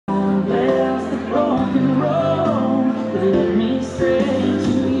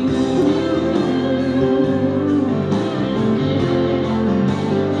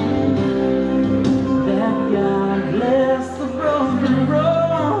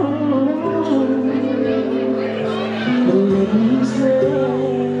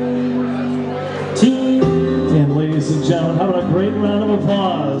big round of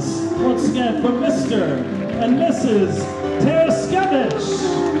applause once again for Mr. and Mrs. P.R.C.U.A.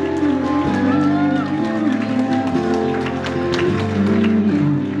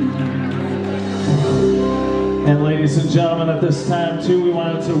 And ladies and gentlemen, at this time too, we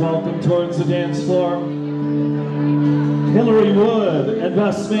wanted to welcome towards the dance floor Hillary Wood and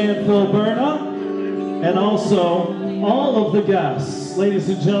best man Phil Berna, and also all of the guests. Ladies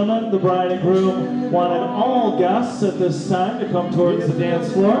and gentlemen, the bride and groom wanted all guests at this time to come towards the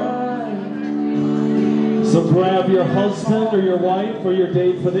dance floor. So grab your husband or your wife or your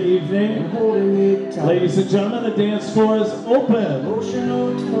date for the evening. Ladies and gentlemen, the dance floor is open.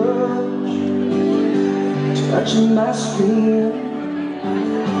 Emotional touch, touching my skin,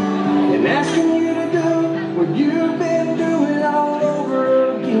 and asking you to do what you've been doing all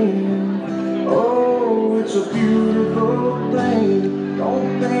over again. Oh, it's a beautiful thing.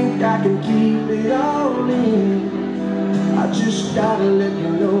 Don't think I can keep it all in. I just gotta let you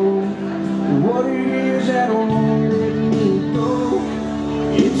know what it is that won't let me go.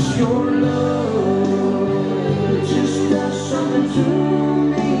 It's your love. It just does something to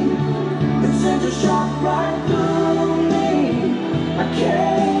me. It sends a shock right through me. I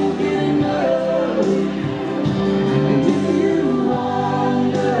can't get enough. And if you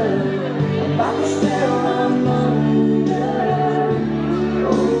wonder about the spell I'm under,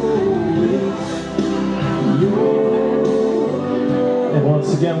 oh, it's your. And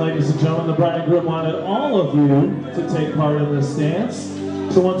once again, ladies and gentlemen, the bride and groom wanted all of you to take part in this dance.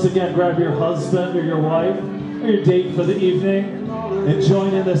 So once again, grab your husband or your wife or your date for the evening and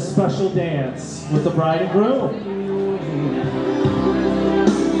join in this special dance with the bride and groom.